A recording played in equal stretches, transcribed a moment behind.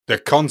The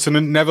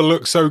continent never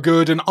looked so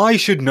good, and I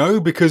should know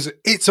because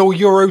it's all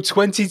Euro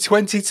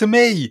 2020 to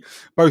me.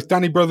 Both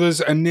Danny Brothers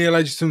and Neil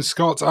Edgerton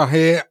Scott are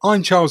here.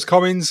 I'm Charles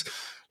Collins.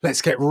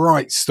 Let's get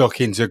right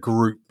stuck into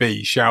Group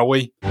B, shall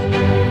we? Gascoigne,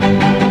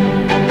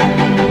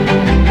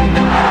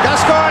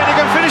 he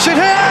can finish it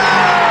here!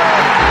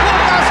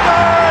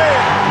 Gascoigne!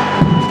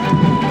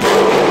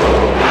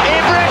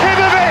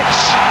 Ibrahimovic!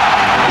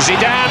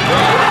 Zidane!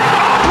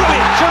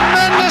 Brilliant!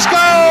 Tremendous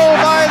goal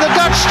by the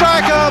Dutch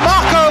striker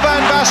Marco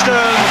van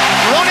Basten.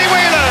 Ronnie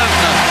Whelan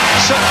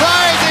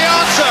supplied the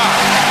answer.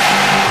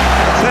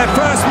 Their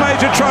first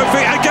major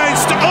trophy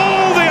against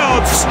all the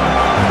odds.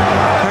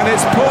 And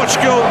it's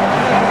Portugal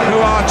who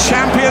are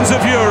champions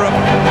of Europe.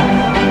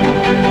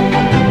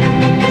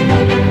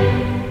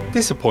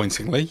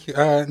 Disappointingly,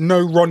 no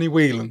Ronnie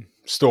Whelan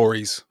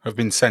stories have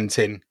been sent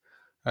in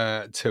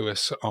to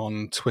us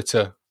on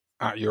Twitter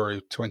at Euro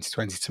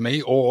 2020 to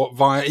me or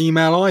via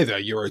email either,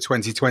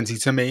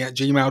 Euro2020 to me at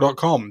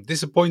gmail.com.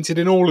 Disappointed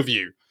in all of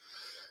you.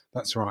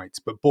 That's right.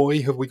 But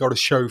boy, have we got a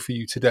show for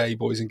you today,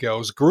 boys and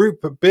girls.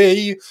 Group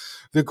B,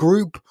 the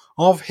group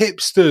of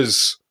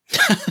hipsters.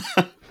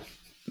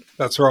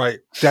 That's right.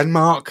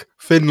 Denmark,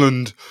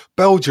 Finland,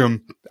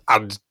 Belgium,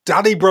 and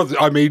Danny Brothers.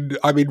 I mean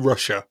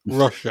Russia.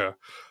 Russia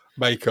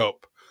make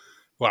up.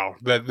 Well,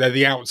 they're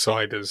the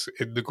outsiders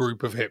in the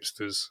group of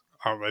hipsters,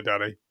 aren't they,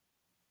 Danny?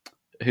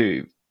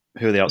 Who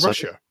are the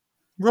outsiders?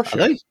 Russia.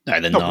 Are they? No,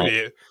 they're not.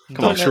 Really,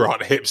 Russia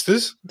aren't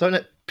hipsters. Don't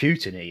let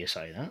Putin hear you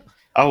say that.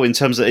 Oh, in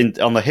terms of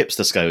on the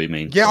hipster scale, you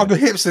mean? Yeah, on the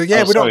hipster.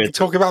 Yeah, we're not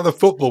talking about the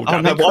football.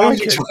 Oh, no, why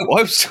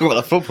was talking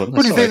about the football?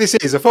 What do you think this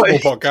is? A football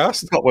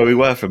podcast? Not where we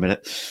were for a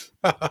minute.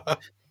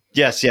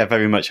 Yes, yeah,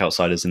 very much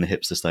outsiders in the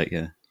hipster state.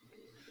 Yeah,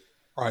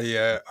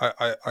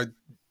 I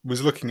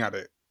was looking at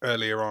it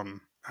earlier on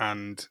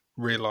and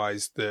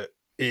realised that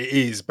it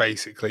is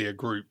basically a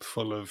group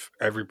full of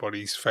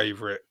everybody's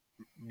favourite,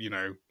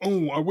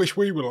 I wish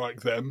we were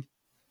like them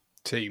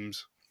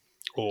teams,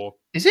 or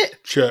is it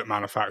shirt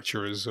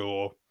manufacturers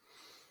or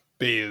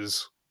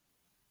beers?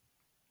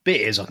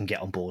 Beers I can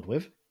get on board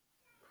with.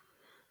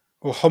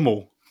 Or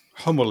Hummel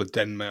a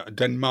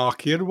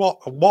Denmarkian.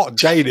 What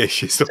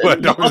Danish is the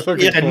word I was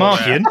looking for?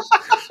 Denmarkian.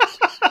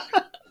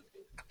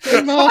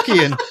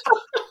 Denmarkian.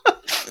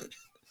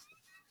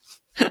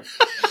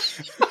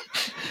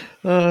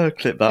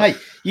 Clip that. Hey,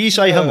 you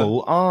say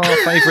Hummel. Our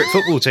favourite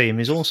football team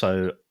is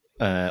also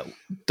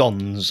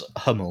Don's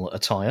Hummel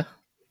attire.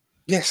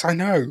 Yes, I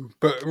know.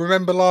 But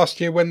remember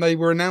last year when they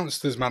were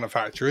announced as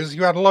manufacturers,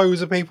 you had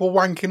loads of people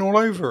wanking all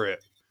over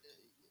it.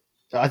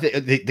 I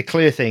think the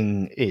clear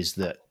thing is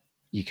that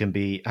you can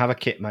have a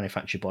kit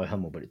manufactured by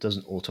Hummel, but it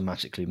doesn't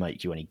automatically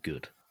make you any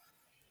good.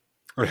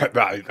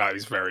 That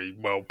is very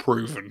well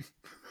proven.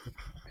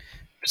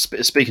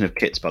 Speaking of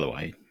kits, by the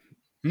way,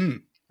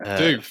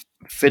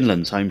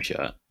 Finland's home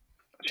shirt.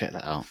 Check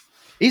that out.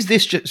 Is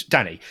this just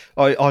Danny?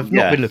 I've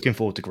not been looking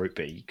forward to Group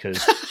B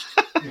because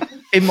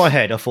in my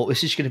head I thought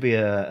this is going to be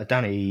a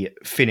Danny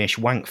Finnish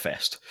wank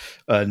fest,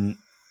 and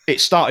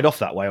it started off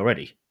that way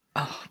already.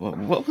 Oh,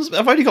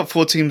 I've only got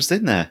 4 teams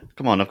in there.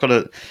 Come on,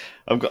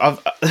 I've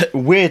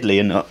weirdly,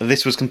 and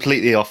this was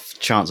completely off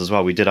chance as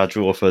well. We did our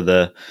draw for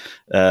the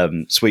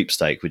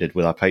sweepstake we did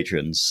with our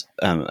patrons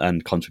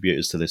and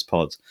contributors to this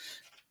pod,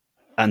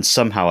 and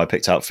somehow I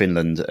picked out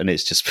Finland, and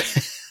it's just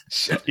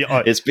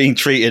it's being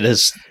treated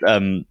as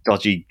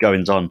dodgy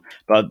goings on,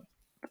 but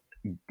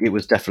it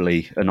was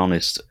definitely an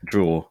honest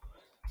draw.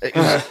 It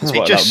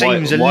just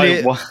seems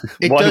why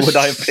would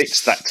I have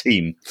picked that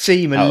team?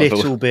 Seem a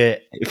little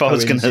bit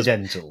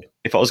coincidental.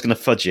 If I was going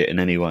to fudge it in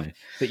any way.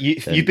 But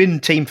you've been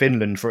Team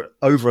Finland for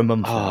over a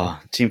month now.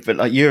 Team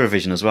like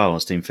Eurovision as well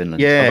as Team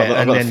Finland. Yeah,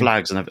 I've got the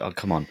flags and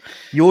come on.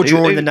 You're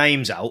drawing the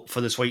names out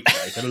for the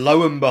sweepstake, and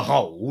lo and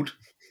behold,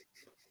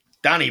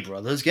 Danny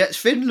Brothers gets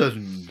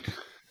Finland.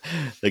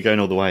 They're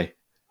going all the way.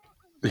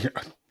 Yeah.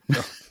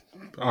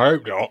 I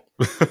hope not.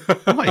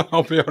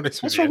 I'll be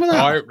honest with you. What's wrong with that?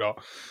 I hope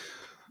not.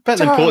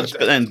 Better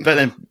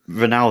than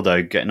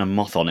Ronaldo getting a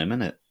moth on him,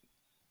 isn't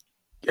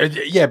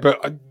it? Yeah,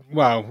 but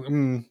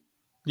no,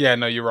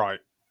 you're right.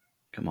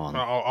 Come on,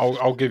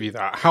 I'll give you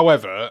that.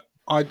 However,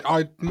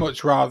 I'd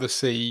much rather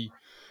see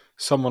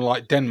someone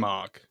like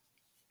Denmark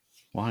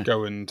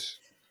go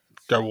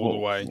all the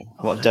way.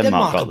 What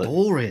Denmark are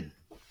boring.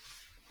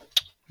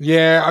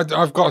 Yeah,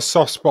 I've got a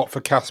soft spot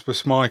for Kasper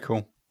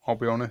Schmeichel. I'll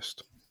be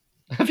honest.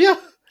 Have you?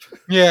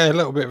 Yeah, a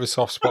little bit of a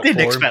soft spot. I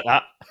didn't expect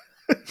that.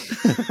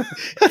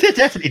 I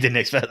definitely didn't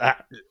expect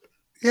that.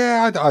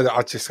 Yeah,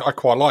 I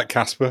quite like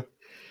Kasper.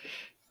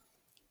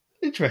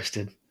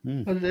 Interesting.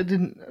 I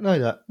didn't know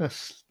that.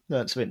 That's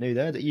a bit new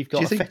there. That you've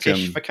got a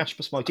fetish for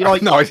Kasper Schmeichel.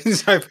 Like, no, I didn't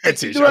say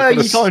fetish. Well,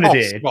 you kind of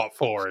did. Spot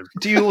for him.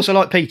 Do you also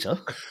like Peter?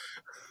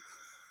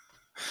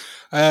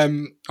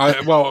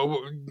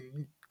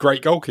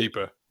 Great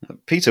goalkeeper.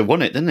 Peter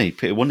won it, didn't he?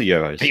 Peter won the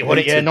Euros. Peter won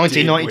it,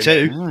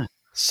 1992. Yeah.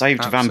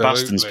 Saved Van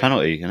Basten's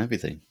penalty and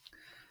everything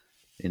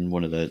in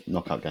one of the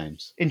knockout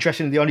games.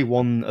 Interestingly, the only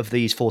one of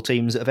these 4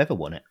 teams that have ever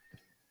won it.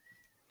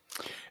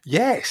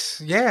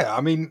 Yes, yeah.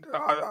 I mean,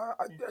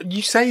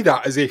 you say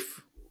that as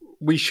if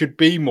we should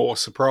be more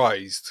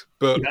surprised.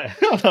 But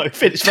No, it's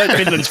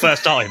Finland's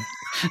first time.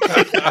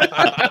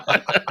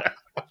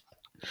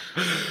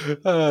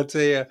 Oh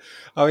dear.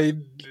 I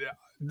mean,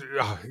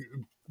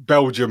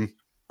 Belgium.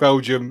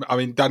 I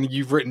mean, Danny,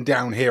 you've written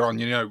down here on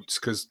your notes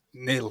because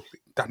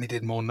Danny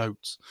did more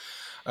notes.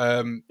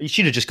 You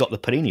should have just got the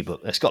Panini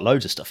book. It's got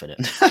loads of stuff in it.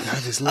 No,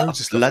 there's loads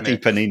of stuff. Bloody in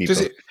it. Panini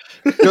book.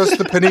 Does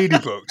the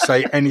Panini book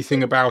say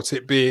anything about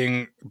it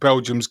being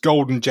Belgium's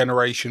golden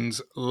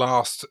generation's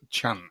last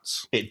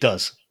chance? It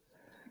does.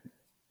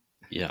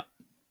 Yeah.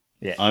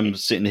 Yeah. I'm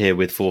sitting here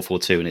with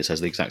 442 and it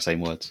says the exact same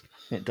words.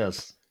 It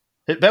does.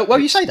 Well,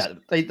 you say that.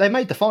 They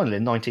made the final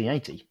in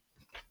 1980.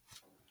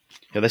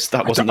 Yeah,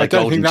 that wasn't the I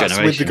don't golden think that's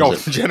generation. with the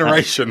golden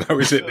generation, though,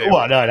 is it? Neil?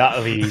 Well, no, that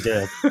would be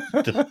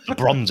the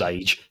Bronze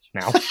Age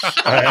now.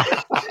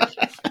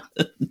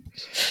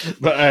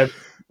 But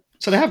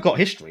so they have got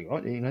history,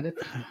 right? You know,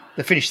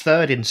 they finished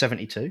third in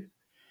 72,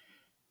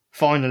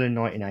 final in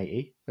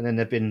 1980, and then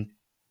they've been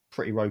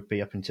pretty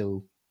ropey up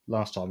until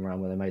last time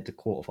around where they made the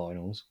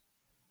quarterfinals.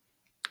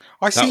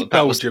 I see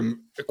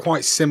Belgium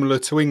quite similar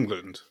to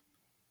England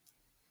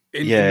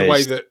in the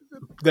way that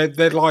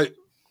they're like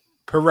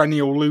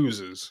perennial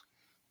losers.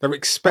 Their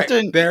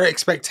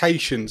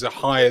expectations are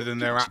higher than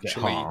they're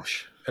actually.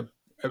 Harsh.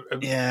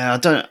 Yeah, I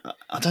don't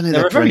think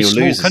They're a very perennial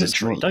small losers.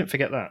 country. Don't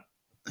forget that.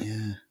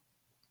 Yeah,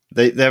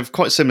 they're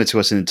quite similar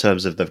to us in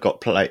terms of they've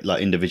got like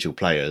individual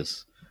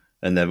players,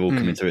 and they're all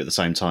coming through at the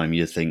same time.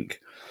 You think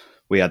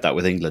we had that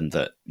with England,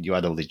 that you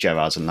had all the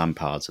Gerrards and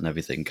Lampards and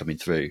everything coming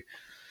through,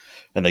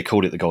 and they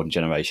called it the golden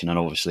generation, and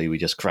obviously we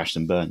just crashed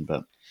and burned.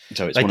 But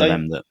so it's one of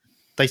them that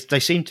they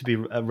seem to be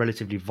a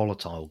relatively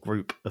volatile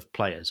group of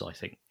players. I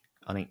think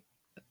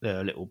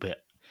they're a little bit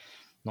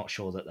not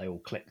sure that they all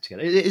click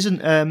together. It isn't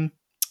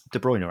De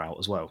Bruyne out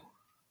as well.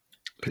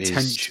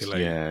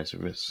 Potentially.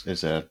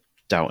 There's a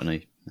doubt in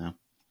he now.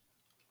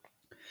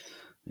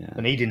 Yeah.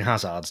 And Eden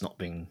Hazard's not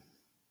been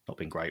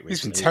great recently.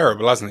 He's been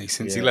terrible, hasn't he,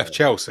 since he left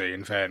Chelsea,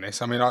 in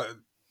fairness. I mean, I've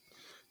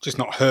just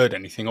not heard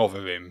anything of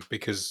him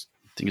because...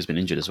 I think he's been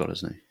injured as well,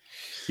 hasn't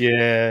he?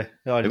 Yeah.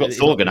 They've got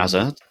Thorgan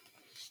Hazard.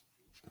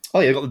 Oh,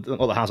 yeah, got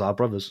the Hazard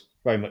brothers.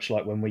 Very much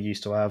like when we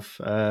used to have...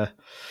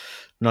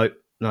 No,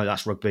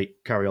 that's rugby.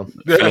 Carry on.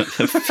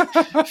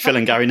 Phil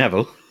and Gary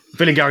Neville.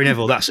 Phil and Gary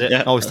Neville, that's it.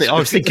 Yeah, I was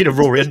thinking of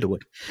Rory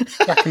Underwood.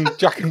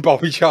 Jack and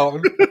Bobby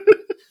Charlton.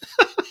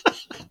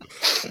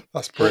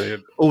 That's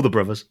brilliant. All the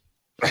brothers.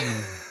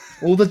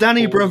 All the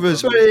Danny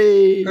brothers.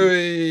 Hooray!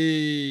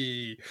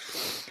 Hooray!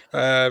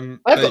 They've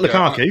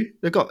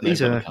got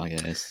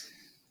Lukaku.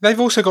 They've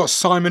also got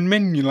Simon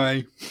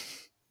Mignolet.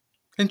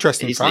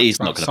 Interesting fact. He's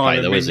not going to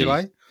play though, is he?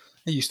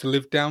 He used to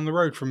live down the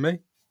road from me.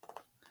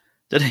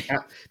 Did he?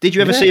 Did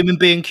you ever see him in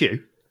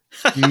B&Q?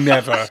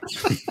 Never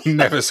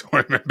saw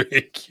him in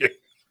B&Q.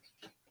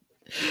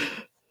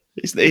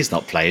 He's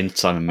not playing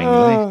Simon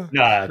Mignolet.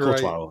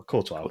 No,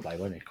 Courtois will play,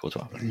 won't he?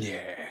 Courtois.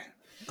 Yeah,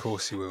 of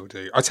course he will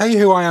do. I tell you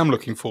who I am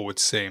looking forward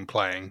to seeing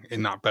playing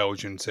in that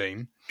Belgian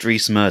team.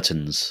 Dries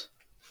Mertens.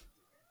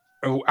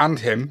 Oh, and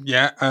him,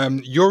 yeah.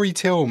 Yuri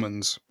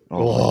Tillmans.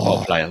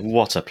 What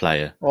a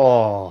player.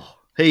 Oh,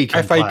 he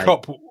can FA play.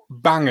 Cup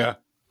banger,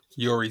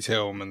 Yuri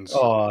Tillmans.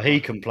 Oh, he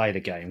can play the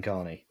game,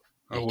 can't he?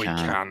 Oh, he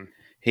can.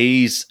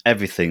 He's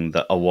everything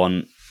that I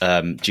want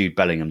Jude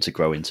Bellingham to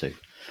grow into.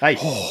 Hey,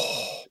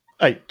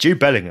 hey, Jude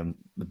Bellingham.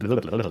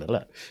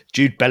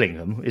 Jude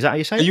Bellingham, is that how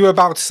you say it? Are you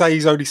about to say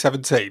he's only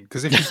 17?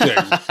 Because if you do...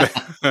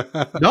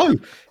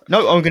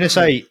 No, I'm going to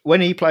say,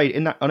 when he played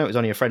in that, I know it was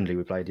only a friendly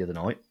we played the other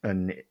night,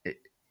 and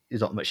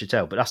it's not much to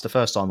tell, but that's the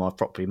first time I've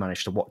properly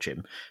managed to watch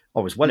him. I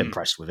was well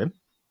impressed with him.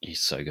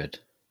 He's so good.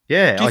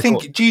 Yeah.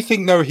 Do you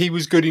think though he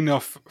was good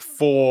enough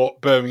for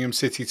Birmingham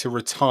City to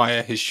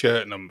retire his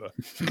shirt number?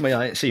 I mean,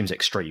 it seems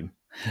extreme,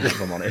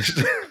 if I'm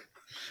honest.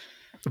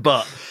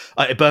 But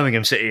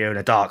Birmingham City are in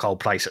a dark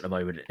old place at the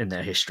moment in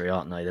their history,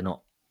 aren't they?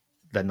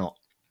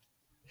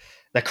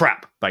 They're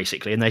crap,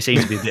 basically, and they seem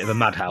to be a bit of a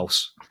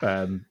madhouse.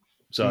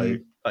 So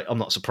I'm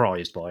not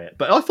surprised by it.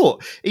 But I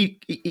thought,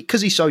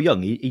 because he's so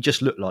young, he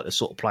just looked like the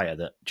sort of player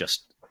that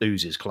just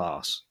oozes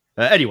class.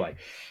 Anyway,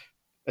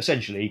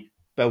 essentially,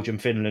 Belgium,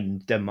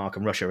 Finland, Denmark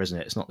and Russia, isn't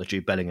it? It's not the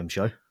Jude Bellingham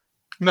show.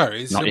 No,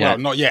 it's not yet.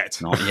 Not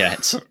yet.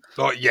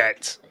 Not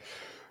yet.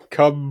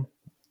 Come,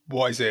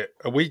 what is it?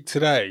 A week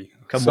today?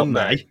 Come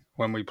Sunday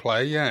when we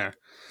play. Yeah,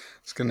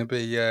 it's going to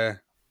be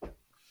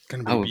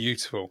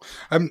beautiful.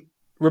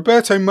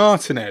 Roberto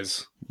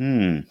Martinez.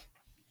 I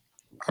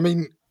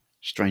mean,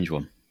 strange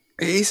one.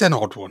 It is an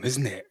odd one,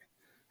 isn't it?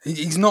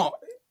 He's not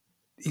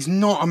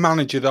a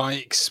manager that I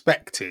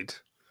expected.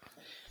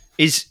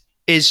 Is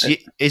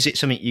it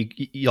something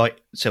you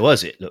like? To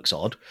us, it looks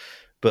odd,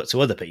 but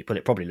to other people,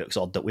 it probably looks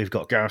odd that we've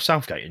got Gareth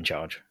Southgate in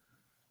charge.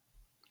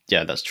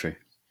 Yeah, that's true.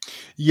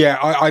 Yeah,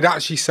 I'd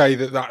actually say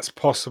that's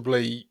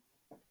possibly.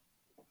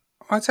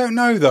 I don't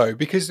know though,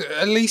 because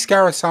at least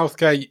Gareth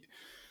Southgate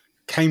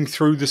came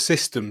through the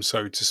system,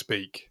 so to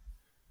speak.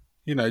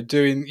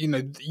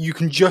 You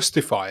can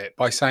justify it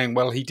by saying,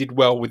 well, he did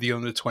well with the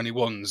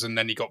under-21s and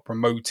then he got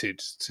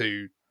promoted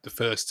to the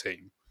first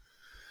team.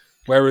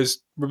 Whereas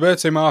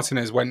Roberto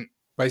Martinez went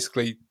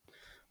basically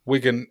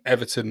Wigan,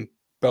 Everton,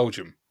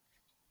 Belgium.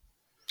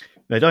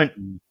 They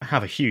don't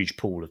have a huge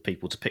pool of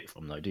people to pick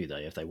from, though, do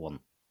they? If they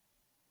want,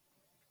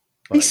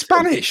 He's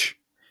Spanish.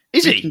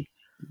 Is he?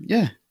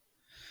 Yeah.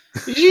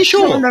 Are you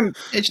sure?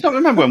 It's not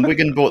remember when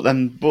Wigan bought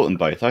them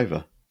both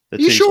over. The Are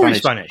you two sure he's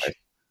Spanish?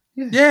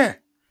 Yeah.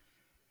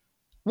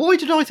 Why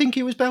did I think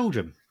he was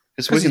Belgium?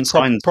 Because Wigan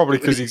signed. Probably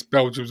because he's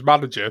Belgium's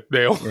manager,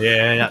 Neil.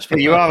 Yeah, that's Yeah,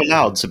 you are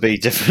allowed to be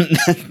different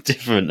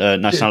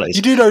nationalities.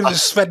 You do know that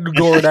Sven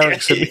Goran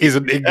Eriksson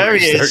isn't English. There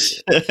he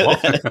is.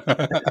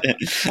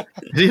 Is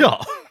he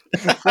not?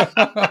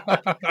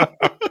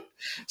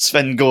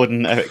 Sven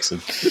Gordon Eriksson.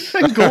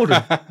 Sven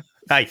Gordon.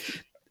 Hey,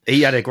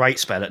 he had a great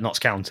spell at Notts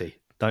County.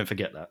 Don't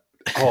forget that.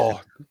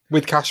 Oh,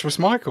 with Kasper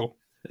Schmeichel.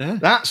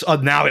 That's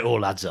now it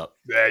all adds up.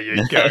 There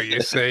you go.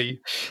 You see,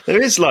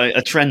 There is like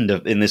a trend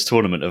in this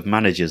tournament of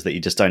managers that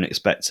you just don't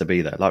expect to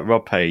be there. Like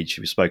Rob Page,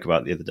 we spoke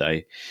about the other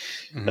day.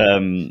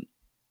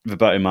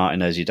 Roberto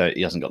Martinez,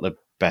 he hasn't got the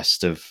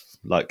best of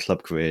like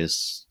club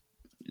careers,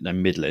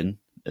 middling.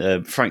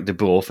 Frank de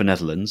Boer for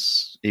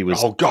Netherlands. He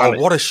was. oh god,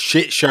 what a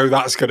shit show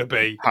that's going to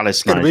be! Palace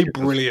It's going to be manager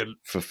brilliant.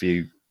 for a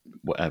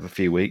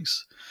few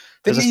weeks.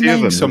 Didn't There's a he few of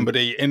name them.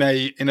 somebody in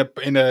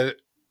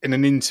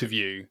an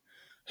interview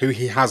who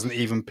he hasn't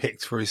even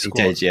picked for his He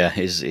squad? did, yeah.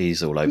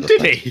 He's all over. the Did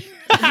place.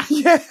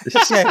 he? yeah.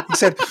 He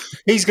said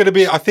he's going to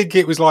be. I think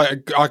it was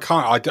like I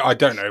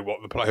don't know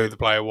who the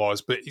player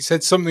was, but he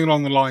said something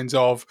along the lines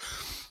of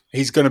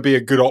he's going to be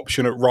a good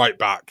option at right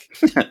back,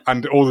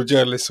 and all the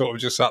journalists sort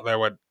of just sat there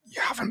and went,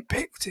 "You haven't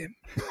picked him."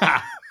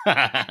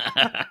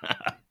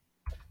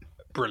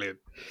 Brilliant.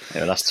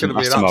 Yeah, that's It's going to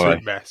be an tomorrow.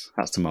 absolute mess.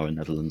 That's tomorrow in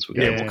Netherlands. We're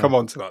Yeah, going. we'll come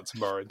on to that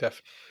tomorrow,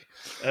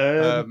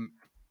 definitely.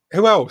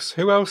 Who else?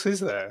 Who else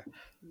is there?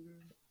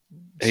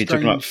 Are you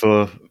talking about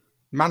for?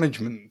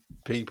 Management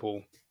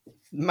people.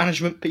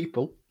 Management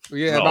people.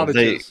 Yeah, Oh,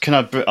 managers.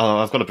 I've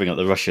got to bring up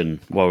the Russian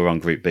while we're on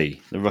Group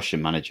B. The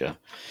Russian manager,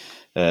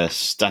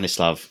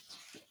 Stanislav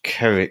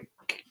Kirkachov.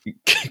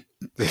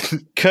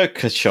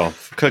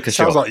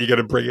 Sounds like you're going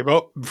to bring him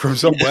up from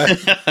somewhere.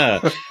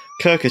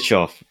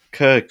 Kirkachov.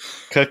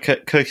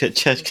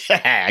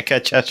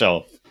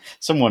 Kirkachov.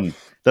 Someone.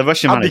 The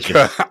Russian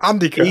manager.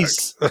 Andy Kirk.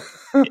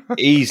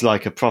 He's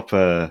like a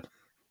proper.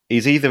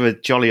 He's either a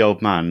jolly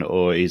old man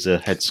or he's a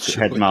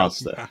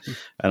headmaster,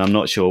 and I'm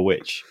not sure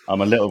which.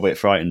 I'm a little bit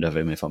frightened of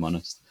him, if I'm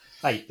honest.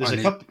 Hey,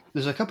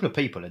 there's a couple of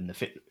people in the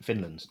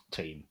Finland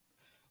team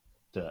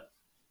that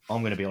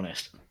I'm going to be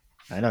honest.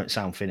 They don't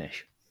sound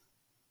Finnish.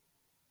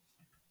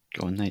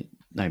 Go on, name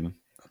him.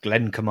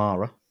 Glenn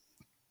Kamara,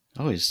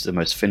 Oh, he's the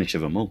most Finnish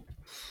of them all.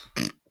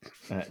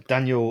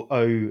 Daniel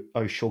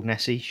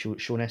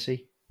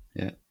O'Shaughnessy.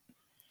 Yeah.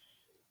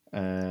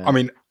 I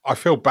mean, I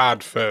feel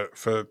bad for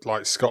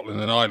like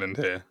Scotland and Ireland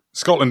here.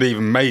 Scotland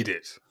even made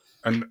it,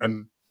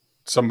 and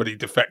somebody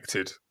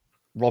defected.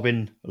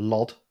 Robin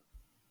Lodd.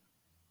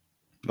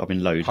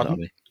 Robin Load,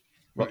 Pardon?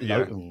 that'll be.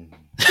 Yeah.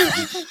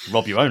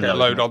 Rob your own Get a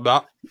load on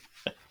that.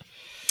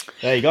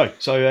 There you go.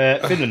 So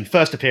Finland,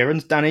 first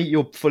appearance. Danny,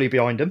 you're fully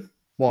behind them.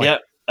 Why?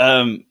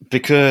 Yeah,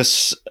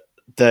 because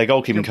their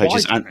goalkeeping Yeah, why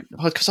coaches, do you and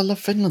because I love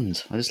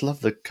Finland. I just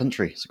love the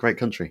country. It's a great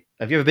country.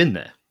 Have you ever been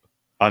there?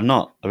 I'm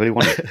not. I really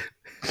want it,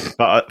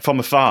 but from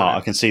afar,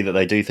 I can see that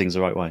they do things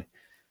the right way.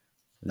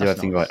 They do That's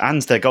everything nice. right,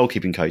 and their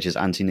goalkeeping coach is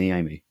Antti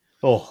Niemi,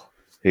 Oh,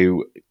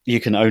 who you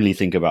can only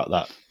think about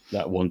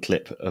that one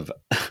clip of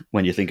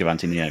when you think of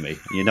Antti Niemi.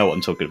 You know what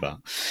I'm talking about.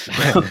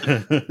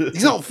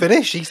 He's not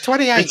Finnish. He's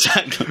 28.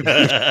 Exactly.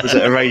 Was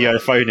it a radio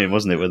phone in,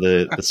 wasn't it, where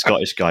the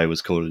Scottish guy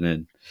was calling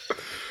in?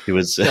 He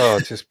was Oh,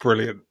 just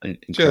brilliant. Just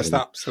incredible.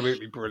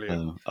 absolutely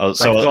brilliant.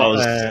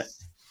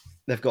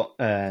 they've got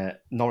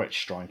Norwich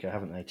striker,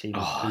 haven't they? Timu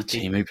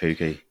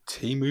Pukki.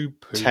 Timu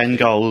Pukki. 10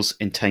 goals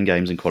in 10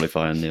 games in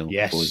qualifier, Neil.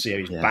 Yes, Boys. yeah,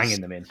 he's Yes.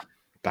 banging them in.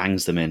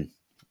 Bangs them in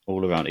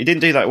all around. He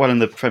didn't do that well in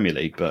the Premier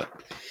League, but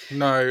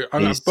No,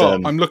 He's,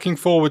 I'm looking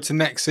forward to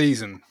next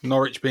season.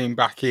 Norwich being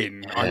back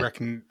in, I Yeah.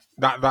 reckon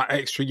that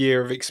extra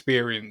year of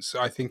experience,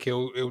 I think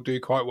he'll do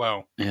quite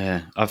well.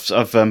 yeah. I've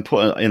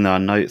put in our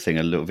note thing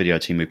a little video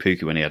of Timu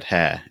Pukki when he had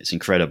hair. It's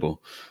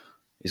incredible.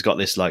 He's got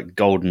this like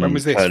golden When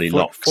was this? curly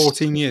locks.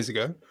 14 years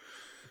ago.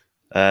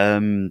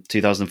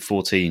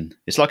 2014.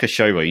 It's like a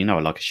showreel. You know,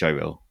 I like a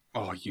showreel.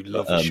 Oh, you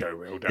love the show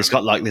reel, don't It's you?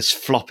 got like this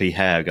floppy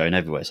hair going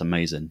everywhere. It's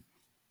amazing.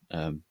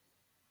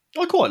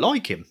 I quite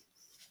like him.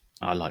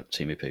 I like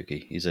Timu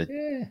Pukki. He's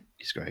Yeah.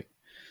 great.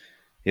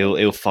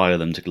 He'll fire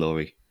them to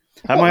glory.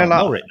 Am Quite I like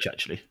allowed? Norwich,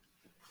 actually.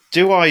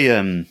 Do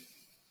I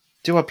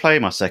play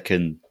my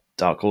second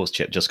dark horse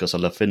chip just because I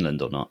love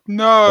Finland or not?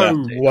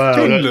 No, Well,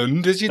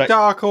 Finland is your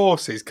dark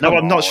horses. Come No,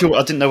 I'm not on. sure. I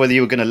didn't know whether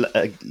you were going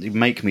to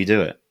make me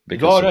do it.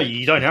 No,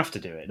 you don't have to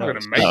do it. I'm No, not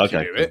going to make Oh,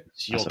 okay. you do it.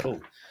 it's your That's all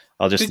call.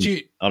 I'll just Did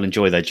you- I'll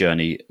enjoy their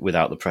journey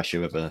without the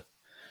pressure of a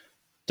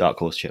dark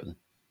horse chip. Then.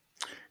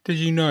 Did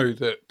you know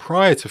that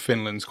prior to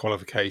Finland's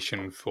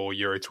qualification for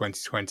Euro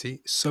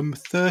 2020, some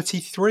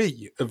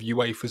 33 of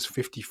UEFA's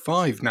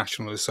 55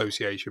 National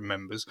Association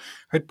members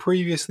had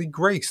previously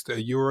graced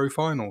a Euro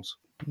finals?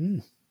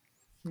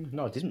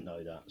 No, I didn't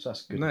know that. So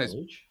that's good No, it's-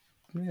 knowledge.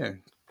 Yeah,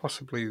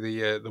 possibly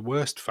the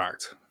worst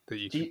fact that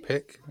you could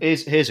pick.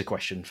 Here's a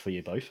question for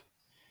you both.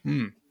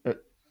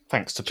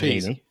 Thanks to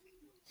Cheese.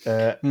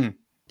 Panini.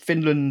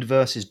 Finland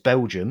versus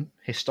Belgium,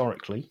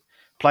 historically,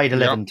 played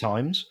 11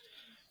 times.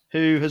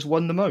 Who has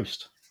won the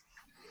most?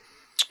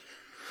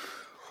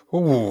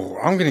 Oh,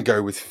 I'm going to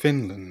go with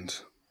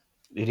Finland.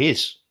 It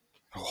is.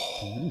 Get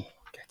in.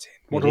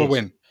 What It do I is.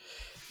 win?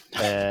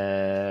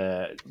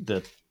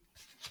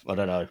 I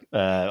don't know.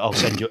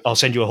 I'll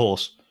send you a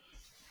horse.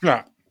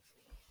 Yeah.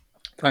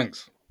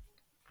 Thanks.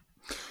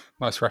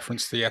 Nice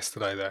reference to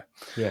yesterday there.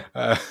 Yeah.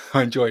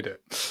 I enjoyed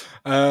it.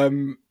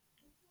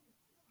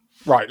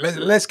 Right,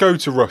 let's go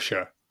to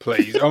Russia,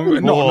 please.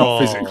 Not Whoa.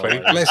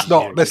 Physically. Let's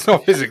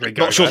not phically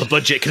go. Not sure there. the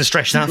budget can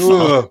stretch that far.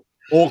 Ugh,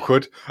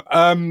 awkward.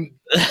 Do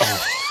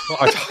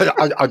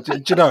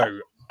you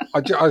know?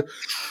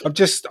 I'm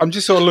just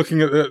sort of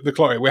looking at the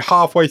clock. We're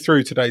halfway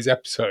through today's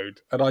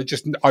episode, and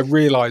I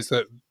realise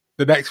that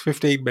the next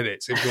 15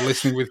 minutes, if you're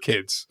listening with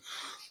kids,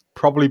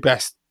 probably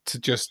best to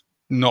just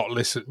not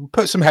listen.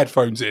 Put some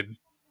headphones in.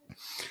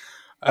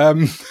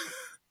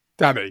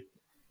 Danny,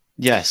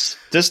 Yes.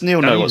 Does Neil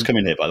know what's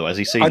coming here? By the way, has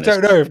he seen? I this?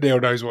 don't know if Neil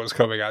knows what's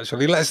coming.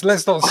 Actually, let's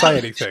not say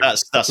anything.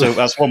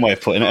 That's one way of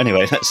putting it.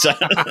 Anyway,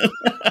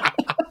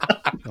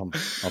 I'm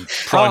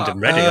primed and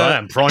ready. I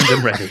am primed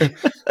and ready.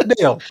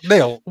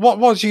 Neil,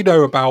 what do you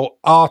know about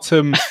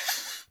Artem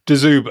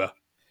Dzyuba?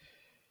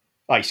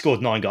 Oh, he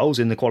scored 9 goals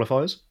in the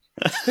qualifiers.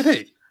 Did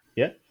he?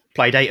 Yeah.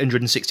 Played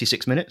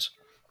 866 minutes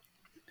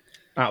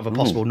out of a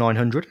possible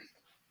 900.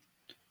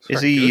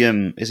 is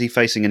he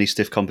facing any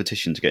stiff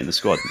competition to get in the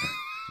squad?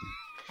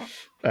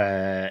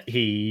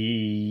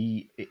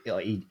 He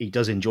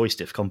does enjoy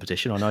stiff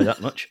competition. I know that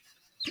much.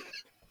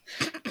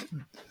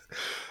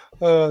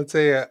 Oh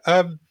dear.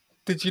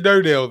 Did you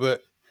know, Neil,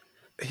 that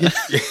he...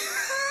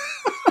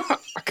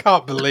 I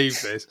can't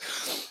believe this.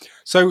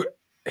 So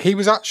he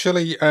was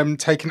actually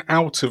taken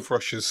out of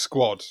Russia's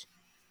squad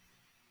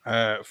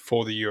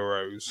for the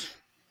Euros.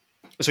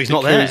 So he's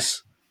not there.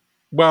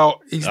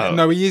 Well, he is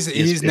now.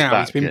 he's Now.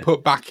 back, He's been yeah.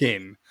 put back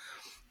in.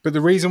 But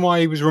the reason why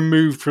he was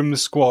removed from the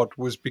squad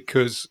was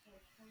because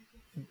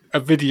a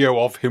video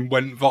of him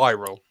went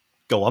viral.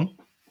 Go on.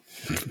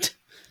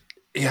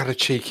 He had a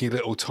cheeky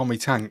little Tommy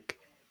Tank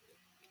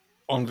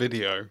on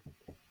video.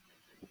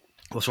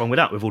 What's wrong with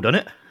that? We've all done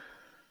it.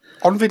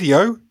 On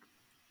video?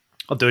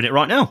 I'm doing it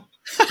right now.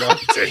 God,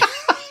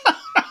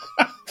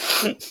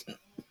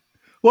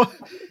 What?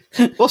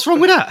 What's wrong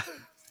with that?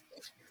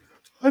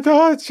 I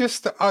know, it's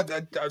just... I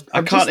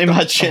can't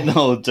imagine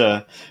old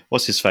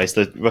what's his face,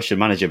 the Russian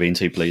manager, being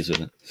too pleased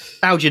with it.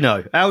 How do you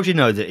know? How do you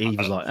know that he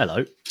was like,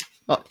 hello?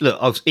 Oh,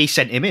 look, he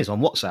sent him his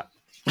on WhatsApp.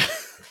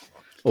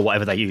 Or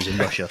whatever they use in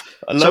Russia.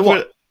 I love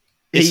it.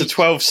 It's a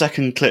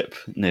 12-second clip,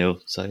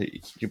 Neil. So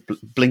you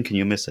blink and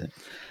you miss it.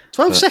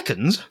 12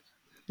 seconds?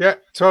 Yeah,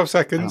 12 How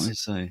seconds. do I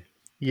say?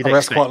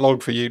 That's quite long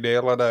for you,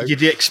 Neil, I know.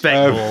 You'd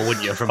expect more,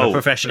 wouldn't you, from a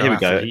professional Here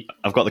we athlete? go.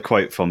 I've got the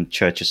quote from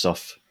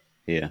Cherchesov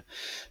here.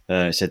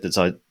 It said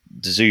that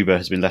Dzyuba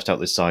has been left out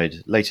this side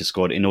later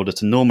squad in order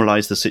to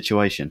normalise the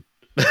situation.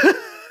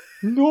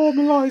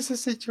 Normalise the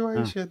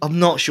situation. I'm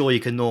not sure you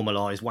can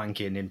normalise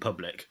wanking in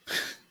public.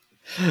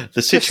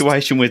 The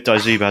situation with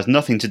Dzyuba has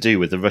nothing to do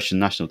with the Russian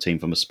national team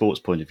from a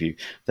sports point of view.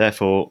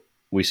 Therefore,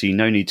 we see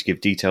no need to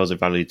give details or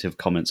evaluative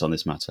comments on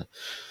this matter.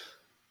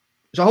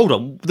 So hold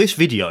on, this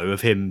video of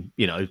him,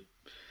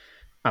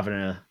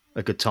 having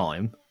a good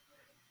time,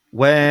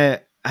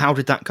 how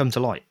did that come to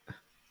light?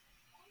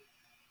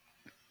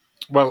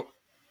 Well,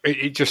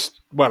 it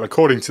just... Well,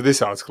 according to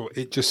this article,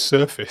 it just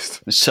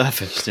surfaced. It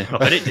surfaced, yeah. I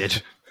bet it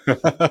did.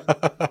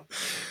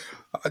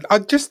 I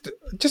just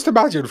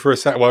imagine for a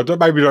second. Well,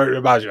 maybe don't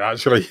imagine.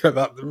 Actually,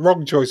 that the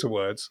wrong choice of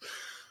words.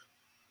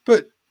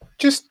 But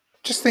just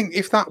think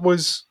if that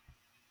was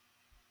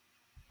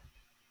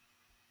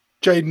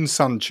Jadon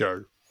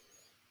Sancho.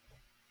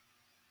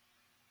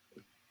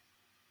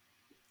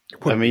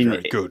 It wouldn't be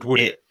very good, would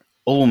it?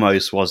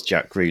 Almost was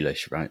Jack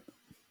Grealish, right?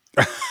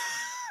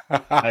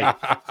 Hey,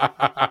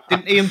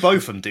 didn't Ian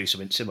Botham do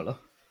something similar?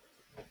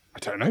 I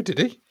don't know. Did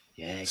he?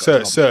 Yeah,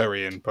 Sir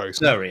Ian Botham.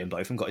 Sir Ian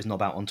Botham got his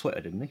knob out on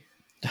Twitter, didn't he?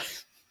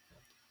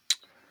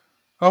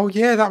 Oh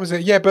yeah, that was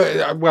it. Yeah, but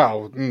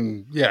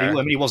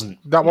yeah. He wasn't.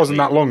 That wasn't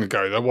that long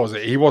ago, though, was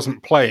it? He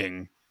wasn't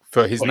playing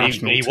for his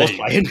national he team. was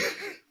playing.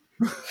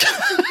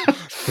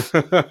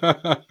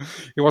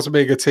 He wasn't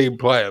being a team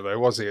player, though,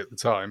 was he, at the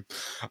time?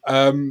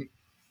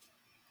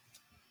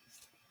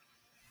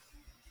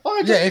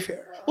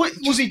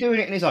 Was he doing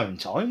it in his own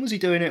time? Was he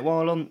doing it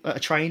while at a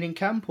training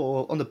camp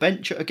or on the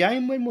bench at a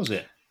game? When was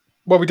it?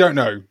 Well, we don't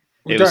know.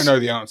 We don't know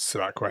the answer to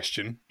that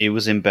question. It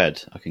was in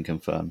bed, I can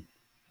confirm.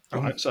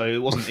 Right, so it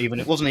wasn't even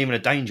a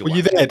danger. Were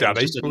you there,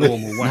 Daddy? Just a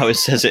normal No, it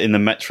says it in the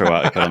Metro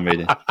article I'm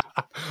reading. I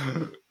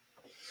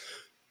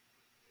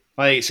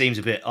think it seems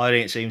a bit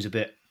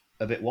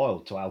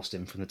wild to oust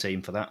him from the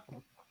team for that.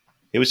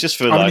 It was just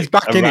for I mean, he's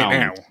back a in it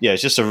round. now. Yeah,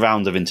 it's just a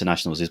round of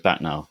internationals. He's back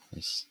now.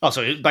 That's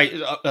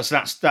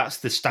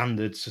the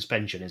standard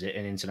suspension, is it,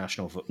 in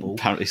international football?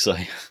 Apparently so.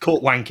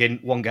 Caught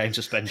wanking, 1 game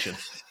suspension.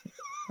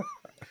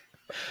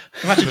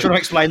 Imagine trying to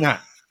explain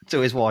that to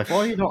his wife. Why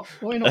are you not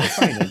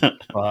training?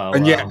 Oh,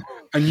 And wow.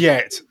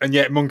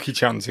 yet, monkey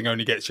chanting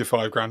only gets you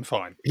 £5,000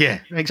 fine. Yeah,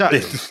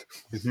 exactly.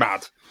 It's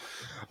mad.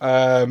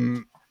 I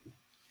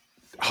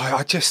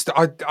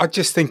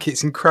just think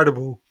it's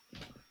incredible.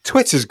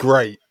 Twitter's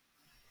great.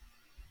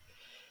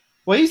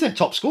 Well, he's their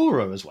top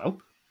scorer as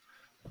well.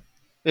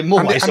 In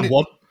more ways than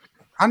one.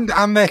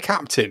 And their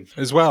captain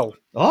as well.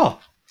 Oh,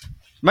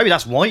 maybe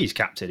that's why he's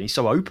captain. He's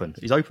so open.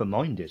 He's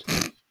open-minded.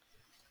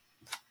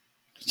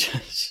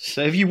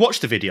 So have you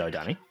watched the video,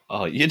 Danny?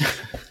 Oh,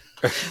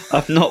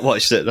 I've not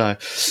watched it though.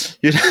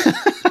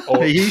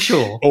 Are you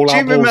sure? All Do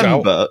our you balls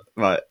remember? out.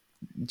 Right.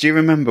 Do you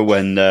remember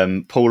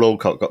when Paul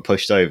Alcott got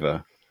pushed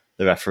over,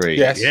 the referee?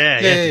 Yes. Yeah.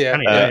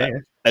 Danny, yeah.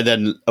 And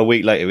then a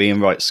week later,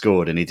 Ian Wright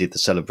scored, and he did the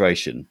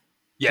celebration.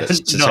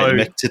 Yes. To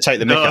take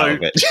the mick out of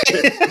it.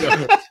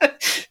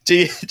 Do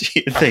you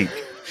think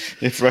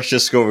if Russia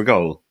score a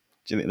goal,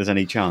 do you think there's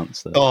any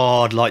chance?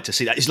 Oh, I'd like to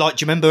see that. It's like,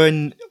 do you remember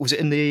in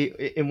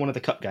one of the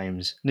cup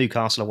games,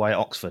 Newcastle away at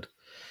Oxford,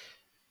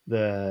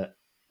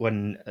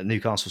 when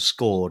Newcastle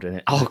scored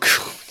and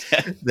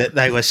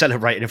they were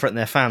celebrating in front of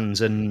their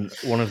fans, and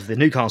one of the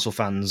Newcastle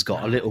fans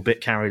got a little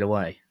bit carried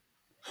away.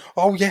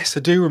 Oh yes,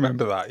 I do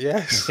remember that. I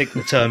Yes. think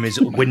the term is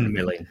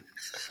windmilling.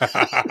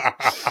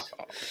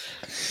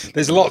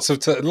 There's lots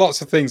of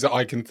things that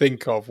I can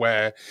think of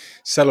where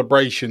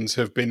celebrations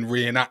have been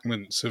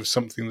reenactments of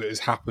something that has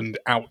happened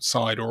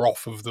outside or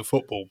off of the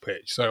football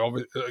pitch. So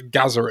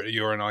Gazza at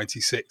Euro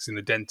 96 in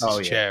the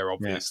dentist's chair,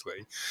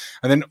 obviously.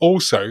 And then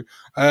also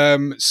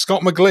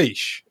Scott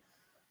McGleish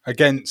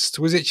against,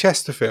 was it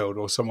Chesterfield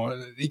or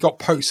someone?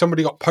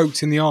 Somebody got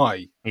poked in the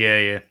eye.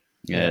 Yeah.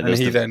 And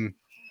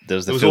there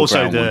was Phil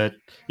also Brown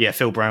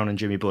Phil Brown and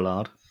Jimmy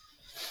Bullard.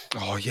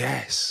 Oh,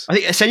 yes. I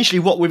think essentially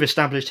what we've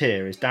established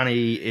here is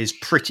Danny is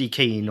pretty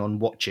keen on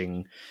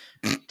watching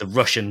the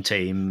Russian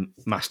team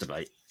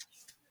masturbate.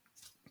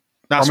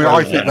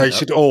 I think they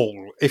should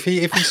all, if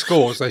he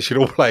scores, they should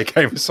all play a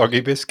game of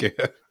Soggy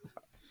Biscuit.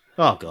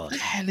 Oh, God. What the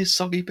hell is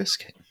Soggy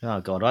Biscuit? Oh,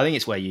 God. I think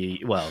it's where you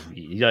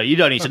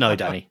don't need to know,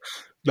 Danny.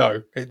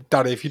 No,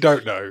 Danny, if you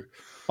don't know,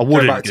 I go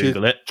wouldn't back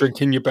Google to it.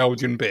 drinking your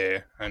Belgian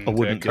beer and I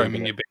wouldn't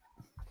combing Google your beard.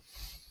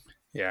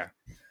 Yeah.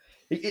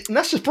 And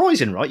that's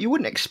surprising, right? You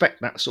wouldn't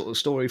expect that sort of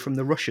story from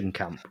the Russian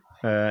camp.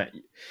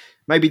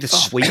 Maybe the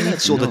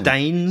Swedes or the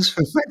Danes.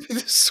 Maybe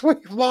the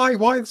Swedes. Why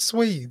the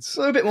Swedes?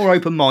 They're a bit more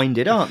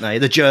open-minded, aren't they?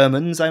 The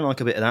Germans, they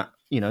like a bit of that,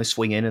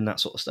 swinging and that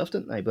sort of stuff,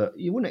 don't they? But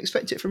you wouldn't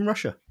expect it from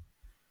Russia.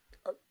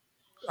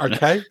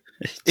 Okay.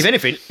 If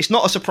anything, it's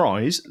not a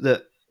surprise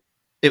that...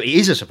 It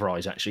is a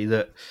surprise, actually,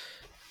 that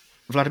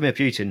Vladimir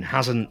Putin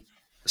hasn't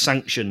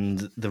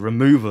sanctioned the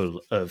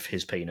removal of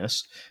his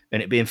penis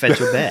and it being fed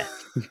to a bear.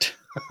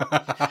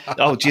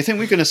 Oh, do you think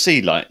we're going to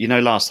see,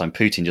 last time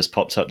Putin just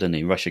popped up, didn't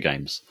he, Russia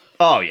games?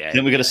 Oh, yeah.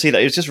 Then we're going to see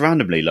that. It was just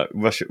randomly,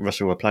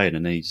 Russia were playing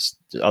and he just,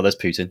 there's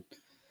Putin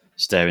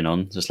staring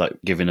on, just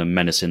giving them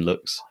menacing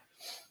looks.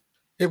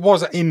 It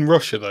was in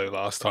Russia, though,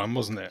 last time,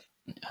 wasn't it?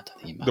 I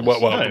don't think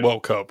The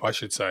World Cup, I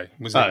should say,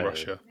 was in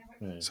Russia.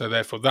 Yeah. So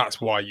therefore,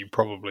 that's why you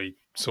probably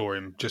saw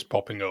him just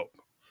popping up.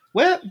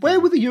 Where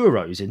were the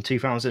Euros in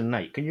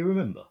 2008? Can you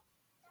remember?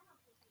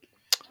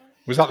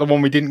 Was that the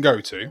one we didn't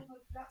go to?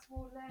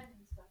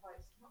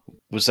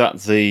 Was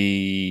that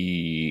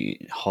the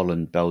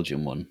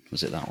Holland-Belgium one?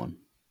 Was it that one?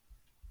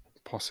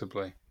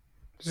 Possibly.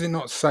 Does it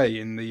not say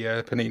in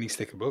the Panini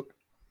sticker book?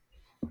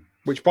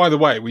 Which, by the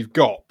way, we've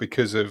got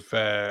because of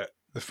the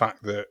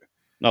fact that...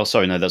 Oh,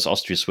 sorry, no, that's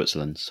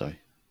Austria-Switzerland, sorry.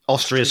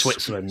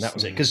 Austria-Switzerland, that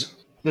was it. Because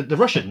the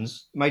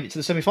Russians made it to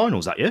the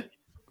semi-finals that year.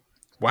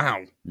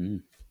 Wow.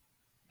 Mm.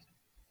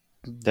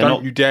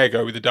 Don't you dare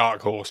go with the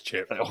dark horse,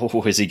 Chip.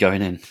 Oh, is he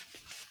going in?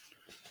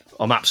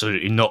 I'm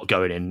absolutely not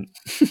going in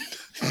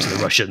to the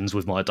Russians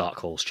with my dark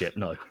horse chip.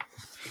 No,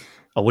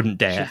 I wouldn't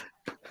dare.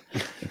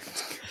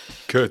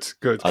 Good.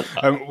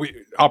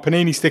 Our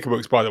Panini sticker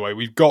books, by the way,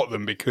 we've got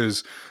them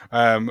because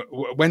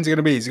when's it going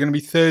to be? Is it going to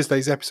be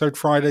Thursday's episode,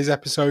 Friday's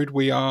episode?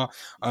 We are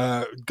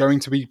going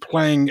to be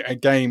playing a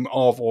game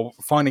of, or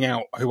finding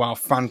out who our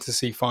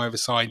fantasy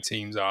five-a-side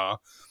teams are.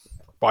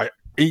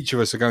 Each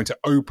of us are going to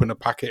open a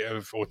packet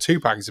of, or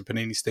 2 packets of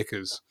Panini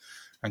stickers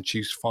and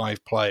choose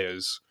 5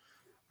 players.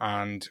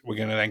 And we're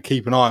going to then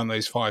keep an eye on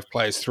those 5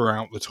 players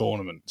throughout the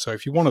tournament. So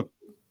if you want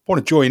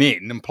to join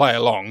in and play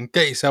along,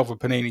 get yourself a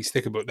Panini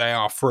sticker book. They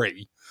are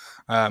free.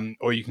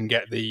 Or you can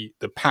get the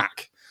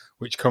pack,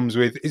 which comes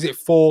with, is it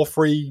 4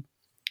 free,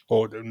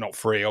 or not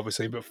free,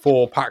 obviously, but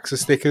 4 packs of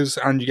stickers,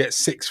 and you get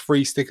 6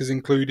 free stickers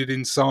included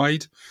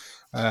inside,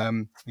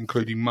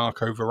 including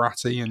Marco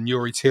Verratti and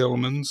Yuri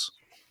Tielemans.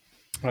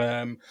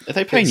 Are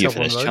they paying you for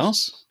this,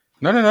 Charles?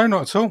 No,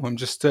 not at all. I'm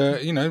just,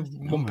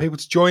 want people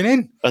to join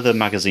in. Other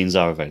magazines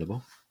are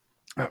available.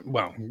 But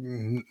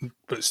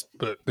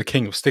the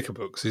king of sticker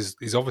books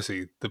is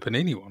obviously the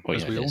Panini one,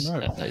 as we all know.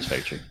 That is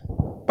very true.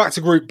 Back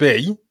to Group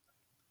B.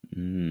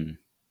 Who's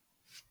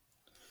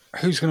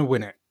going to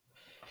win it?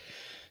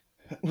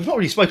 We've not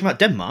really spoken about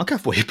Denmark,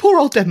 have we? Poor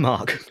old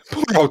Denmark.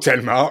 Poor old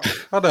Denmark.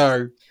 I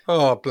know.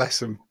 Oh, bless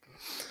them.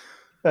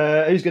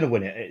 Who's going to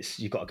win it?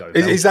 You've got to go.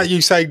 Is that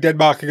you saying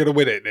Denmark are going to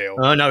win it, Neil?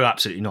 No,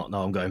 absolutely not.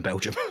 No, I'm going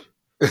Belgium.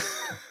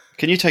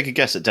 Can you take a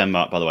guess at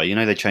Denmark, by the way? You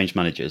know they changed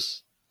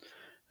managers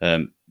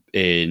in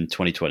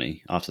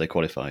 2020 after they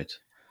qualified.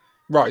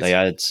 Right.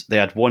 They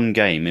had one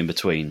game in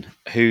between.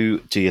 Who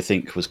do you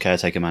think was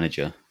caretaker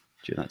manager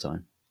during that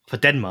time? For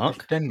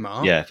Denmark?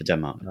 Denmark? Yeah, for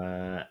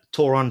Denmark.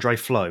 Tor Andre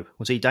Flo.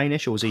 Was he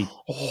Danish or was he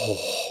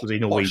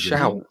Norwegian? What a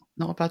shout.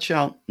 Not a bad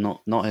shout.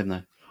 Not him,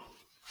 though.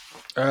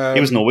 He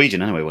was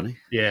Norwegian anyway, wasn't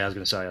he? Yeah, I was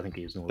going to say, I think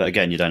he was Norwegian. But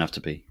again, you don't have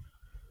to be.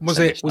 Was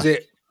it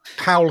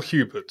Paul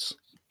Huberts?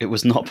 It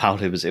was not Paul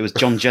Huberts. It was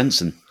John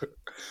Jensen.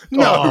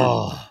 No.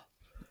 Oh.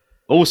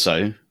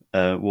 Also,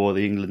 wore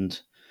the England...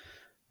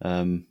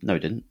 no, he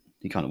didn't.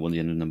 He kind of won the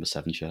England number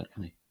 7 shirt,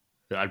 didn't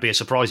he? I'd be a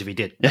surprise if he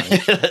did.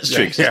 That's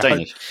true, 'cause he's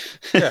Danish.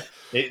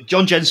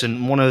 John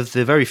Jensen, one of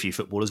the very few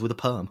footballers with a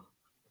perm.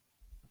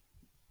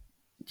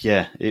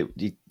 Yeah,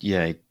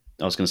 I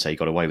was going to say he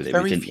got away with it, but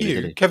Very he didn't. few.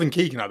 Did he? Kevin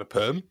Keegan had a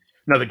perm.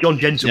 No, but John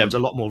Jensen was a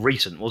lot more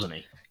recent, wasn't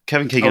he?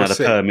 Kevin Keegan had a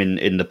sick. perm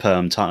in the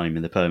perm time,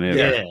 in the perm era.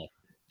 Yeah.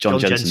 John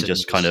Jensen Jensen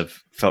just kind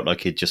of felt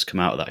like he'd just come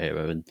out of that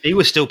era. And He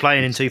was still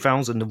playing in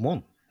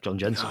 2001, John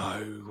Jensen.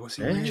 No, was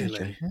he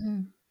really?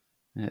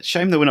 yeah, it's a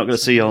shame that we're not going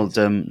to see old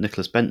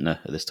Nicholas Bentner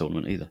at this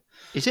tournament either.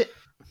 Is it?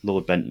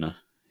 Lord Bentner.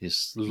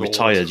 He's Lord.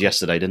 retired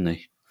yesterday, didn't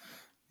he?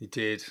 He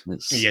did.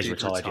 It's He is did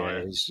retired, retire.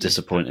 yeah. He's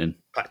disappointing.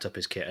 packed up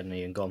his kit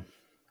and gone.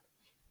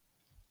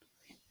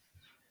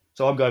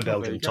 So I'm going there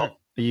Belgium you go. top.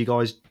 Are you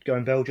guys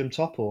going Belgium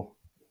top or?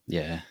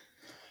 Yeah.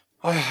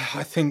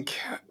 I think,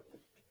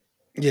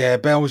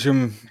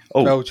 Belgium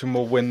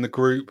will win the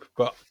group,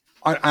 but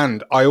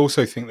I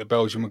also think that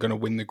Belgium are going to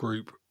win the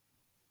group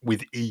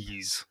with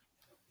ease.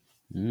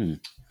 Mm.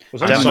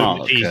 There's only,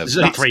 Denmark, there's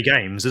only 3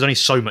 games. There's only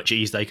so much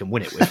ease they can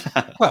win it with.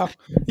 Well,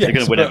 They're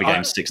going to win but every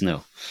game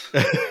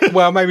 6-0.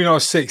 Well, maybe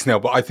not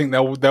 6-0, but I think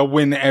they'll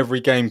win every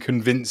game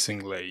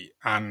convincingly,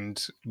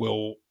 and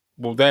will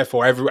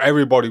therefore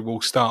everybody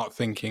will start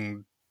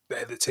thinking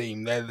they're the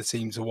team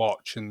to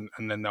watch, and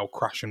then they'll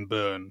crash and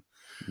burn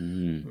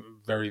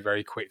very,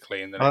 very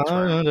quickly in the next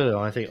round. No.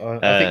 I think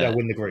they'll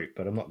win the group,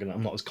 but I'm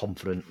not as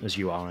confident as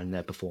you are in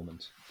their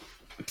performance.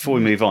 Before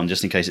we move on,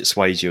 just in case it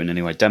sways you in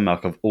any way,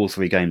 Denmark of all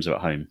 3 games are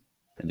at home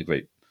in the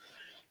group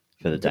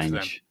for the Good for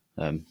Danish.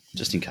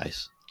 Just in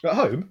case. At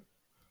home?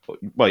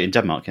 Well, in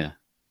Denmark, yeah.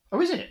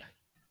 Oh, is it?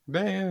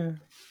 Yeah.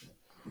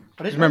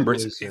 I didn't Remember, know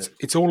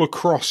it's all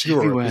across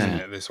Europe, everywhere. isn't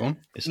it? This one,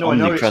 It's No, I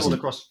know it's all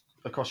omnipresent.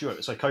 across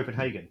Europe. So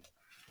Copenhagen,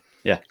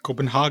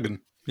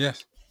 Copenhagen.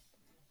 Yes,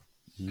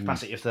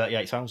 capacity of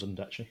 38,000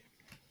 actually.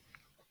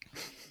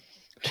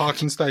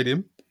 Parken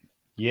Stadium.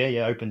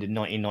 Yeah, opened in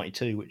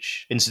 1992,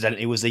 which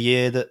incidentally was the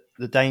year that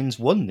the Danes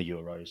won the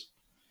Euros.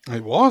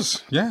 It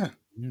was, yeah.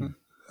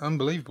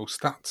 Unbelievable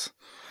stats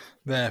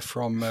there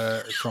from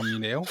you,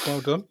 Neil.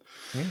 Well done.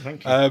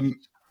 Thank you.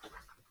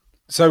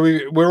 So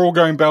we're all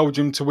going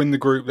Belgium to win the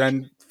group.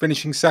 Then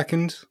finishing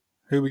second,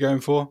 who are we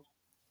going for?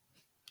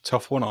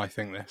 Tough one, I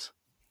think. This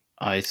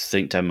I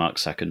think Denmark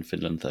second,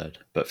 Finland third,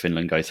 but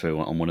Finland go through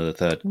on one of the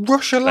third.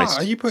 Russia. Place.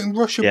 Are you putting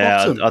Russia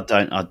Yeah,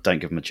 bottom? I don't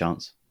give them a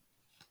chance.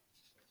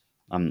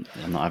 I'm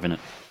not having it.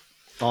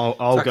 I'll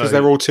go. Because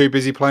they're all too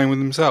busy playing with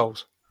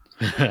themselves.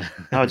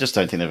 No, I just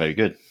don't think they're very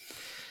good.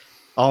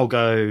 I'm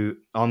going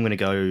to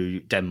go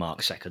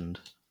Denmark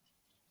second.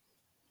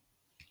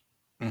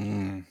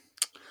 I'm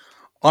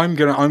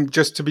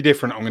just to be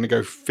different. I'm going to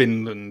go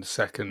Finland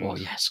second. Oh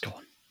yes, go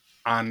on.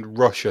 And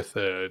Russia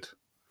third.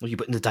 Well, you're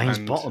putting the Danes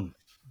And- bottom.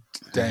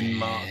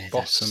 Denmark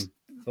bottom.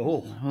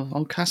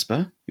 Oh,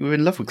 Casper, you were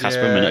in love with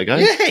Casper a minute ago.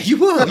 yeah, you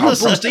were. I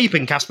was balls deep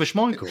in Kasper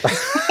Schmeichel.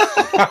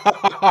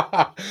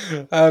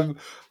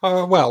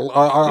 Well,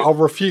 I'll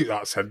refute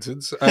that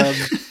sentence. It'll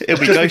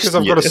be Just because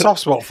I've ghosting got a you.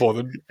 soft spot for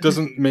them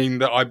doesn't mean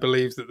that I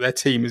believe that their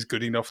team is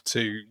good enough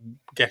to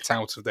get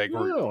out of their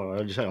group. Well,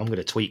 I'm going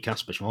to tweet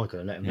Kasper Schmeichel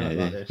and let him know Yeah,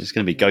 about yeah. this. It's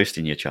going to be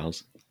ghosting you,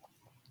 Charles.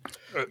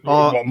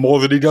 What more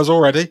than he does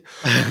already?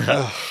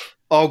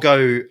 I'll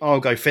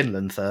go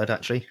Finland third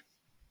actually,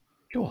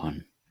 Go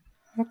on.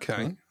 Okay.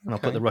 and I'll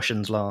put the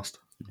Russians last.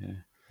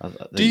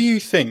 Do you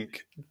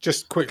think,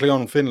 just quickly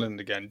on Finland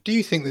again, do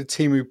you think that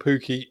Teemu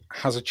Pukki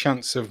has a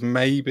chance of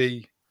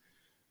maybe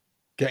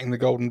getting the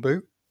golden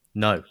boot?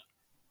 No,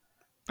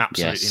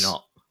 absolutely Yes.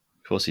 not.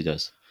 Of course he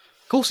does.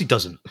 Of course he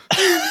doesn't.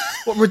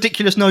 What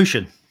ridiculous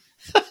notion.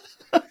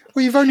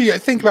 Well, you've only,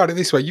 think about it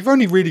this way, you've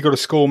only really got to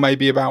score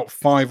maybe about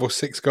 5 or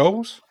 6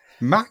 goals,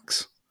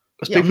 max.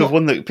 Because Yeah,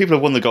 people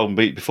have won the Golden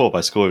Boot before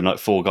by scoring like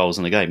 4 goals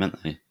in a game,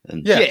 haven't they?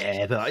 And Yeah.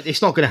 Yeah, but it's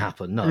not going to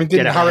happen. No, I mean, Get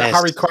didn't out of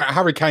here.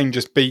 Harry Kane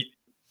just beat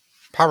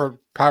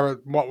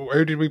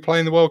who did we play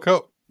in the World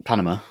Cup?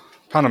 Panama.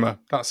 Panama,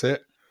 that's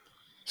it.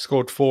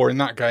 Scored 4 in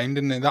that game,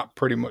 didn't he? That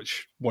pretty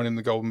much won him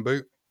the golden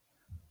boot.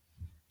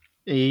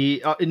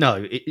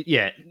 No,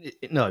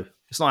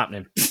 it's not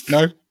happening.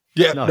 No?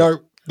 Yeah, No.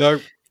 no.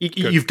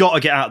 You've got to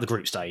get out of the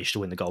group stage to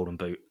win the Golden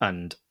Boot,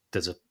 and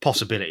there's a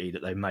possibility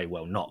that they may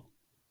well not.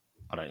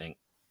 I don't think.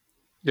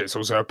 Yeah, it's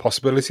also a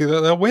possibility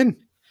that they'll win.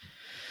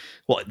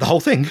 What, the whole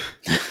thing?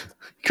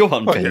 Go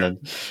on, Well, Finland.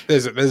 Yeah.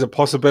 There's a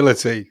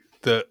possibility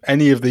that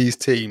any of these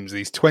teams,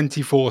 these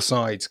 24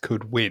 sides,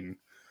 could win.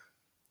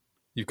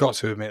 You've got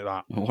to admit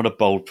that. What a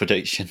bold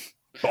prediction.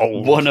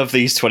 Bold. One of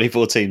these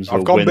 24 teams will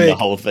I've gone win the big.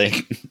 whole thing.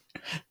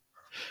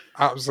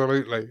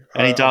 Absolutely.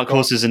 Any dark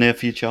horses in here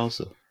for you,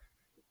 Charles?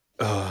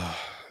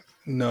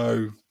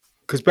 No,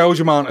 because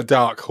Belgium aren't a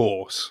dark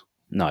horse.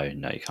 No,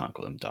 you can't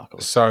call them dark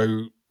horses.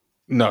 So,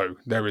 no,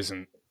 there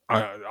isn't.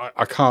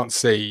 I can't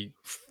see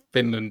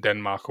Finland,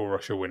 Denmark, or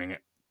Russia winning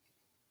it.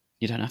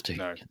 You don't have to.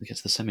 No. It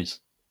gets the semis.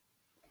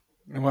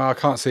 Well, I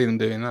can't see them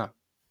doing that.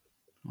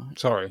 Right.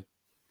 Sorry.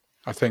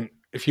 I think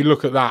if you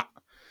look at that,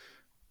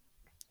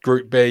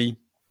 Group B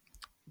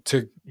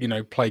to,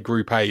 play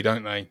Group A,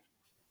 don't they?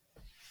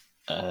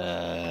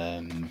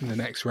 In the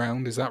next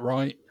round, is that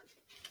right?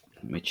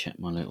 Let me check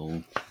my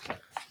little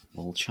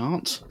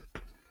chart.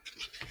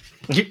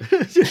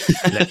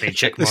 Let me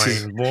check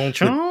my wall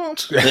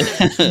chart.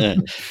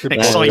 Good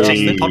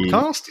Exciting podcast.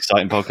 podcast.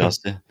 Exciting podcast,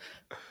 yeah.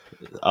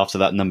 After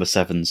that number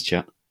 7's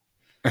chat.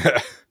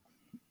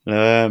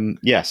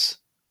 Yes.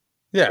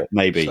 Yeah.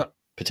 Maybe. So-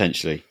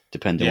 Potentially.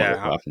 Depending on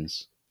Yeah. what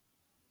happens.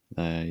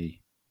 They...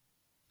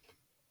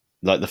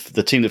 Like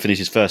the team that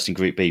finishes first in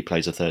Group B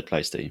plays a third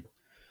place team.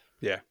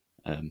 Yeah.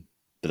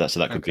 But that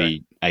could Okay.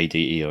 be A,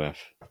 D, E, or F.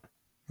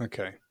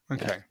 Okay.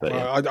 But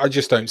Well, I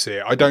just don't see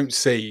it. I don't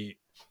see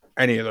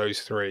any of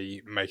those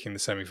three making the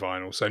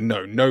semi-final. So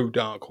no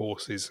dark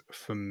horses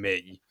for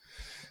me.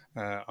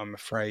 I'm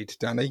afraid,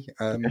 Danny.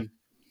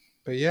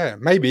 But yeah,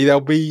 maybe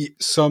there'll be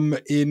some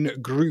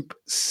in Group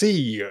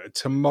C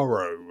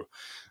tomorrow.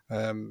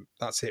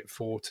 That's it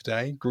for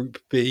today. Group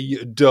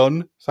B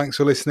done. Thanks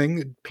for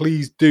listening.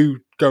 Please do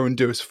go and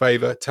do us a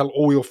favour. Tell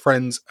all your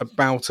friends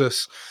about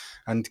us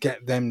and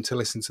get them to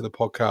listen to the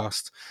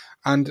podcast.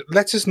 And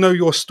let us know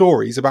your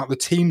stories about the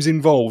teams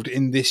involved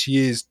in this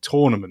year's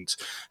tournament.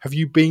 Have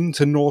you been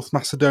to North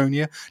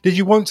Macedonia? Did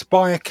you want to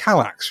buy a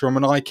Kallax from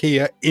an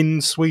IKEA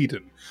in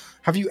Sweden?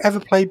 Have you ever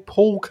played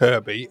Paul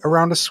Kirby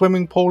around a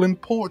swimming pool in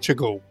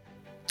Portugal?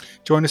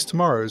 Join us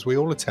tomorrow as we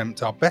all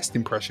attempt our best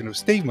impression of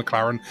Steve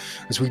McLaren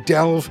as we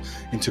delve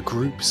into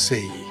Group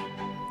C.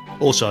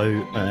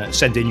 Also,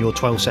 send in your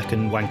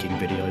 12-second wanking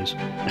videos.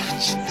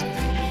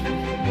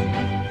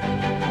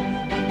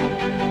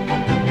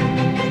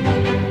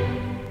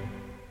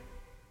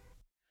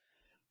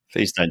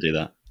 Please don't do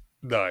that.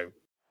 No.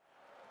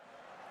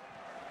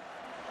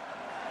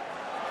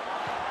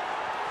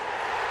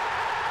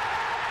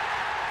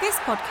 This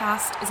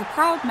podcast is a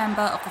proud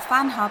member of the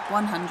Fan Hub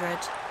 100.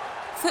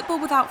 Football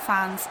without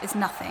fans is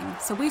nothing,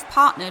 so we've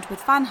partnered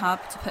with Fan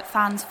Hub to put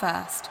fans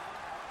first.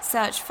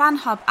 Search Fan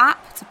Hub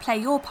app to play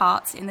your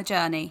part in the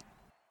journey.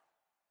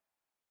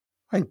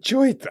 I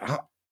enjoyed that.